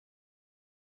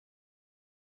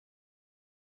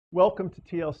Welcome to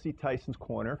TLC Tysons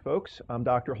Corner, folks. I'm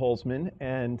Dr. Holzman,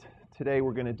 and today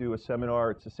we're going to do a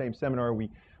seminar. It's the same seminar we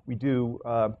do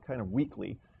kind of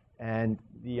weekly, and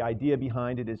the idea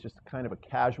behind it is just kind of a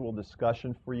casual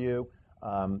discussion for you.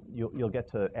 You'll get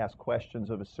to ask questions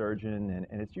of a surgeon,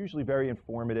 and it's usually very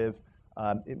informative.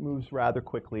 It moves rather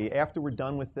quickly. After we're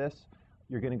done with this,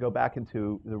 you're going to go back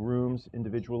into the rooms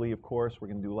individually, of course. We're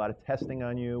going to do a lot of testing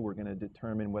on you. We're going to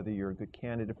determine whether you're a good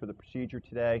candidate for the procedure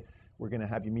today. We're going to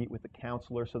have you meet with the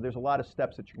counselor. So there's a lot of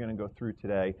steps that you're going to go through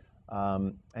today.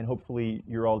 And hopefully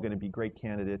you're all going to be great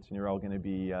candidates and you're all going to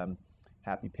be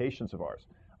happy patients of ours.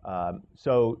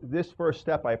 So this first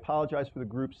step, I apologize for the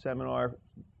group seminar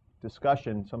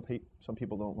discussion. Some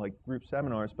people don't like group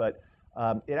seminars, but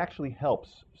it actually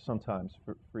helps sometimes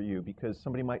for you because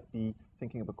somebody might be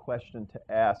thinking of a question to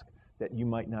ask that you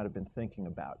might not have been thinking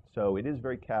about. So it is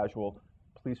very casual.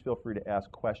 Please feel free to ask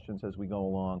questions as we go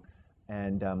along.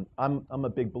 And I'm a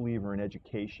big believer in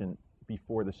education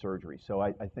before the surgery. So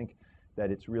I think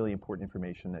that it's really important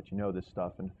information that you know this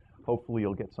stuff, and hopefully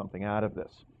you'll get something out of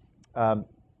this. I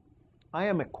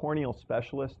am a corneal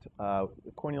specialist. Of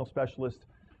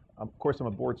course, I'm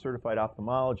a board-certified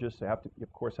ophthalmologist. I have to,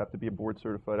 of course, have to be a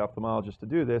board-certified ophthalmologist to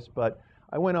do this, but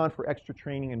I went on for extra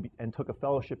training and took a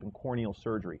fellowship in corneal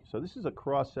surgery. So this is a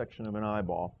cross-section of an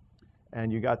eyeball,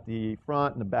 and you got the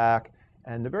front and the back.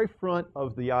 And the very front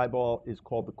of the eyeball is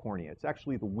called the cornea. It's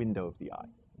actually the window of the eye.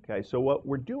 Okay, so what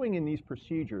we're doing in these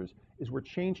procedures is we're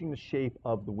changing the shape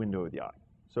of the window of the eye.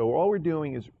 So all we're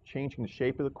doing is changing the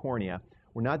shape of the cornea.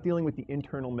 We're not dealing with the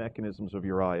internal mechanisms of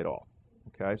your eye at all.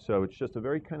 Okay, so it's just a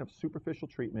very kind of superficial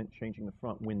treatment, changing the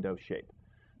front window shape.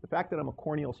 The fact that I'm a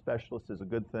corneal specialist is a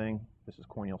good thing. This is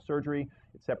corneal surgery.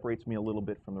 It separates me a little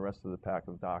bit from the rest of the pack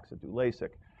of docs that do LASIK.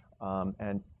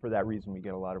 And for that reason, we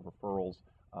get a lot of referrals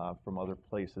from other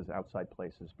places, outside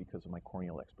places, because of my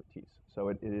corneal expertise. So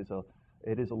it is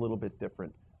a little bit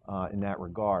different in that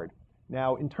regard.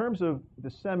 Now, in terms of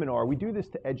the seminar, we do this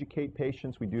to educate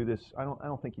patients. We do this, I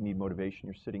don't think you need motivation.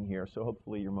 You're sitting here, so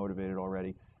hopefully you're motivated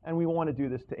already. And we want to do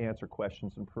this to answer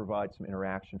questions and provide some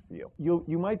interaction for you.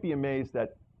 You might be amazed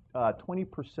that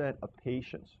 20% of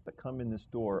patients that come in this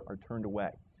door are turned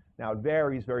away. Now, it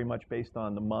varies very much based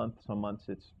on the month. Some months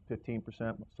it's 15%,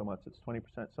 some months it's 20%,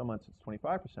 some months it's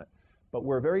 25%. But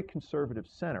we're a very conservative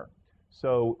center.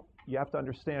 So you have to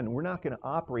understand, we're not going to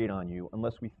operate on you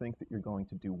unless we think that you're going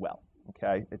to do well.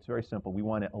 Okay? It's very simple. We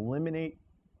want to eliminate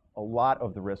a lot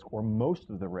of the risk or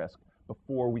most of the risk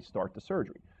before we start the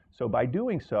surgery. So by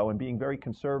doing so and being very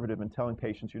conservative and telling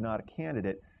patients you're not a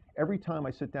candidate, every time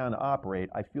I sit down to operate,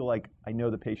 I feel like I know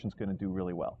the patient's going to do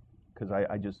really well. Because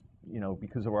I just,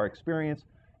 because of our experience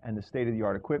and the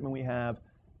state-of-the-art equipment we have,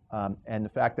 and the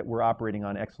fact that we're operating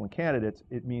on excellent candidates,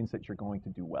 it means that you're going to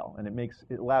do well. And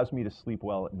it allows me to sleep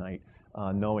well at night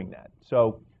knowing that.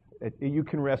 So you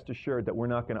can rest assured that we're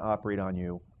not going to operate on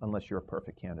you unless you're a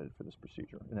perfect candidate for this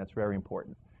procedure. And that's very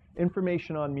important.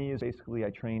 Information on me is basically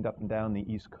I trained up and down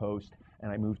the East Coast,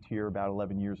 and I moved here about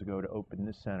 11 years ago to open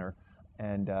this center,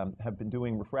 and have been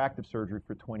doing refractive surgery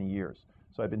for 20 years.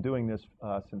 So I've been doing this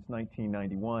since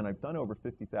 1991. I've done over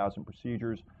 50,000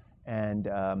 procedures, and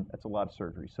that's a lot of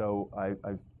surgery. So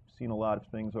I've seen a lot of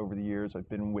things over the years. I've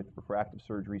been with refractive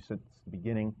surgery since the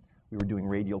beginning. We were doing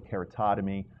radial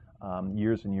keratotomy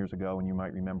years and years ago, and you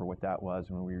might remember what that was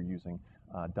when we were using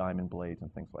diamond blades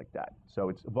and things like that. So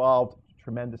it's evolved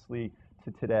tremendously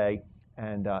to today,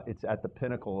 and it's at the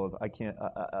pinnacle of,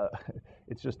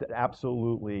 it's just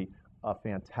absolutely a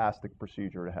fantastic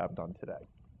procedure to have done today.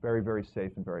 Very, very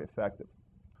safe and very effective.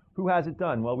 Who has it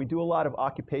done? Well, we do a lot of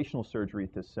occupational surgery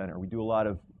at this center. We do a lot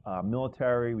of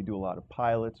military, we do a lot of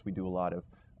pilots, we do a lot of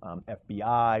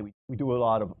FBI, we do a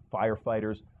lot of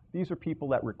firefighters. These are people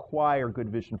that require good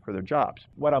vision for their jobs.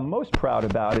 What I'm most proud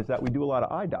about is that we do a lot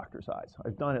of eye doctors' eyes.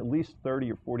 I've done at least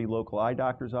 30 or 40 local eye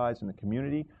doctors' eyes in the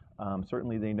community.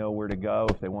 Certainly they know where to go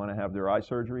if they want to have their eye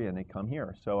surgery, and they come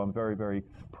here. So I'm very, very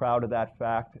proud of that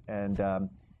fact, and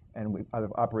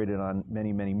I've operated on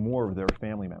many, many more of their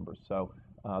family members. So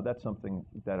that's something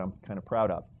that I'm kind of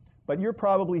proud of. But you're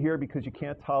probably here because you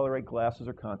can't tolerate glasses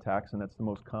or contacts, and that's the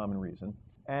most common reason.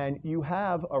 And you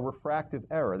have a refractive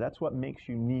error. That's what makes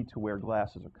you need to wear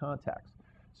glasses or contacts.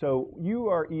 So you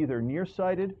are either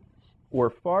nearsighted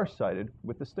or farsighted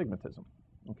with astigmatism.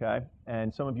 Okay?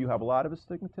 And some of you have a lot of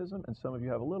astigmatism, and some of you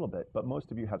have a little bit, but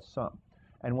most of you have some.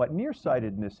 And what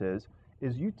nearsightedness is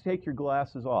you take your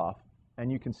glasses off,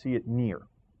 and you can see it near.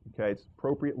 Okay? It's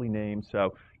appropriately named.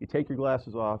 So you take your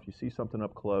glasses off, you see something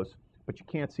up close, but you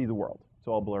can't see the world. It's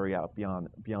all blurry out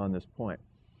beyond this point.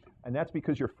 And that's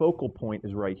because your focal point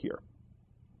is right here,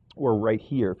 or right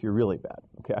here if you're really bad,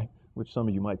 okay, which some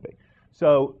of you might be.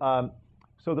 So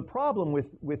the problem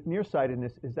with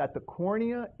nearsightedness is that the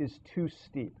cornea is too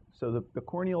steep. So the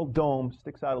corneal dome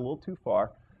sticks out a little too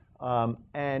far.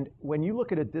 And when you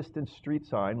look at a distant street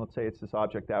sign, let's say it's this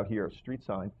object out here, a street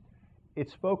sign,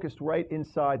 it's focused right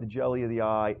inside the jelly of the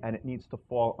eye, and it needs to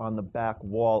fall on the back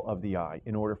wall of the eye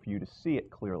in order for you to see it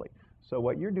clearly. So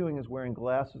what you're doing is wearing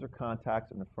glasses or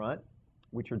contacts in the front,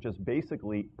 which are just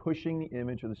basically pushing the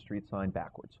image of the street sign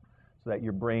backwards so that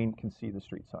your brain can see the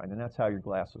street sign, and that's how your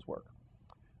glasses work.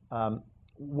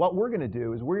 What we're going to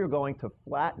do is we're going to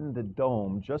flatten the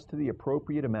dome just to the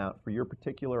appropriate amount for your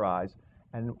particular eyes,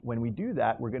 and when we do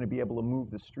that, we're going to be able to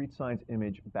move the street sign's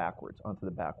image backwards onto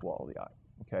the back wall of the eye.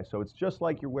 Okay, so it's just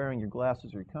like you're wearing your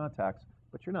glasses or your contacts,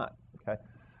 but you're not. Okay,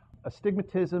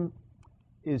 astigmatism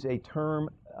is a term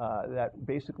that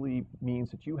basically means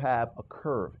that you have a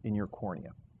curve in your cornea.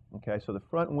 Okay, so the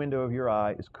front window of your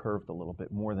eye is curved a little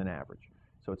bit more than average,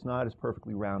 so it's not as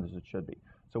perfectly round as it should be.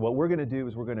 So what we're going to do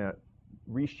is we're going to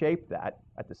reshape that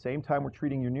at the same time we're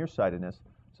treating your nearsightedness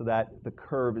so that the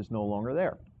curve is no longer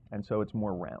there, and so it's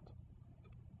more round.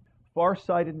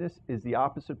 Farsightedness is the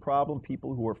opposite problem.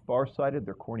 People who are farsighted,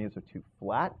 their corneas are too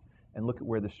flat, and look at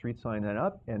where the street sign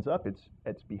ends up.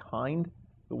 It's behind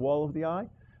the wall of the eye.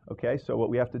 Okay, so what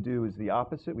we have to do is the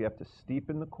opposite. We have to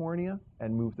steepen the cornea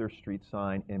and move their street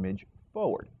sign image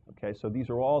forward. Okay, so these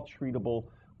are all treatable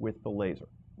with the laser.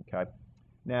 Okay,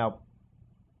 now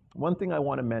one thing I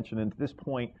want to mention, and at this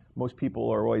point most people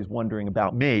are always wondering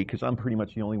about me because I'm pretty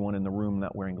much the only one in the room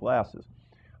not wearing glasses,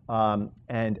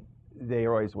 and they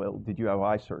are always, well, did you have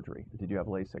eye surgery? Did you have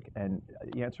LASIK? And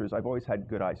the answer is I've always had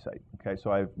good eyesight. Okay,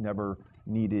 so I've never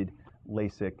needed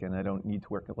LASIK, and I don't need to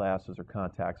wear glasses or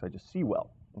contacts. I just see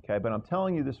well. Okay, but I'm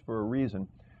telling you this for a reason,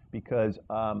 because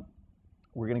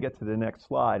we're going to get to the next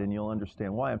slide, and you'll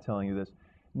understand why I'm telling you this.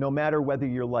 No matter whether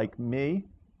you're like me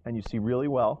and you see really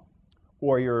well,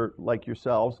 or you're like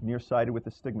yourselves, nearsighted with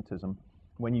astigmatism,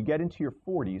 when you get into your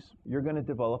 40s, you're going to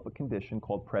develop a condition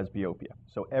called presbyopia.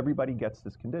 So everybody gets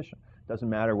this condition. Doesn't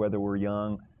matter whether we're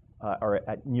young or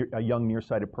a young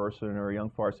nearsighted person or a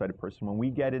young farsighted person. When we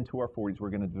get into our 40s,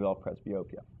 we're going to develop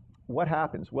presbyopia. What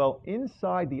happens? Well,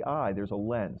 inside the eye, there's a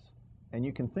lens. And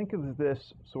you can think of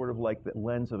this sort of like the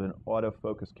lens of an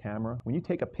autofocus camera. When you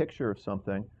take a picture of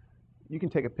something, you can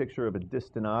take a picture of a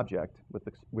distant object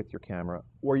with your camera,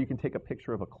 or you can take a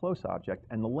picture of a close object,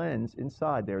 and the lens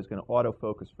inside there is going to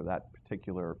autofocus for that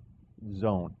particular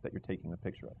zone that you're taking the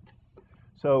picture of.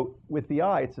 So with the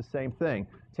eye, it's the same thing.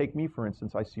 Take me, for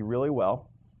instance. I see really well.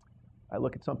 I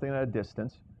look at something at a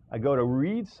distance. I go to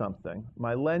read something.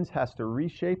 My lens has to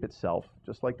reshape itself,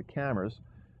 just like the cameras,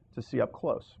 to see up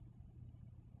close.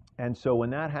 And so when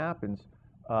that happens,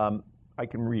 I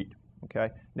can read. Okay.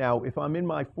 Now, if I'm in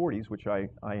my 40s, which I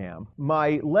am,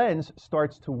 my lens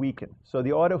starts to weaken. So the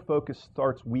autofocus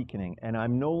starts weakening, and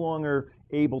I'm no longer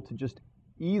able to just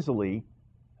easily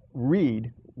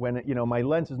read when, my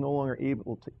lens is no longer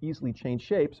able to easily change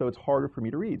shape, so it's harder for me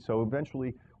to read. So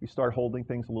eventually, we start holding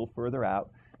things a little further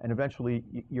out, and eventually,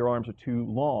 your arms are too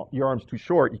long, your arm's too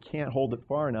short, you can't hold it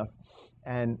far enough,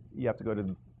 and you have to go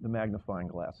to the magnifying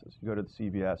glasses. You go to the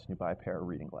CVS and you buy a pair of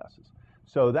reading glasses.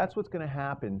 So that's what's going to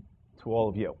happen to all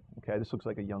of you. Okay, this looks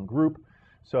like a young group,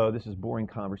 so this is boring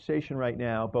conversation right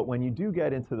now, but when you do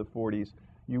get into the 40s,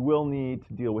 you will need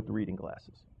to deal with the reading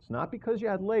glasses. It's not because you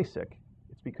had LASIK,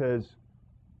 it's because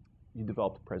you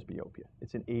developed presbyopia.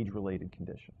 It's an age-related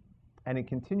condition. And it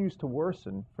continues to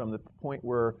worsen from the point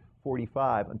we're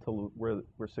 45 until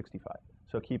we're 65.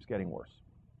 So it keeps getting worse.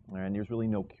 And there's really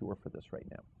no cure for this right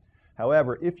now.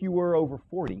 However, if you were over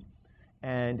 40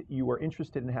 and you were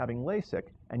interested in having LASIK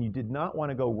and you did not want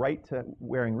to go right to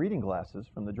wearing reading glasses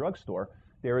from the drugstore,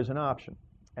 there is an option.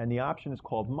 And the option is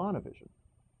called monovision.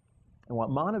 And what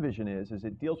monovision is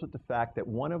it deals with the fact that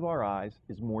one of our eyes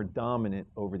is more dominant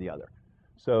over the other.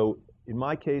 So in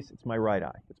my case, it's my right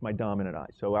eye. It's my dominant eye.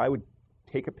 So I would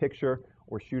take a picture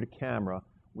or shoot a camera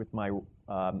with my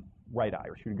right eye,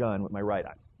 or shoot a gun with my right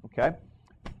eye. Okay?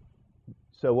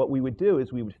 So what we would do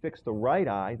is we would fix the right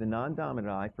eye, the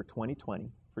non-dominant eye, for 20/20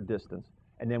 for distance,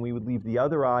 and then we would leave the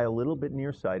other eye a little bit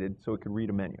nearsighted so it could read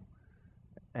a menu.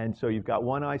 And so you've got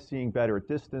one eye seeing better at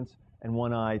distance and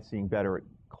one eye seeing better at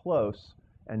close,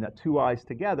 and the two eyes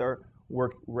together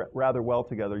work rather well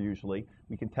together usually.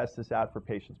 We can test this out for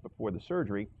patients before the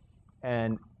surgery,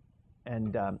 and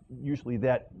usually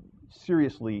that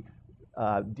seriously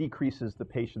decreases the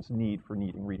patient's need for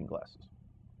needing reading glasses.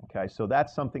 Okay, so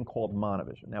that's something called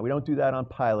monovision. Now, we don't do that on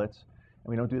pilots, and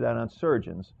we don't do that on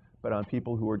surgeons, but on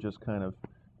people who are just kind of,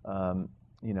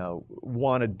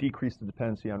 want to decrease the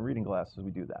dependency on reading glasses,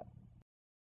 we do that.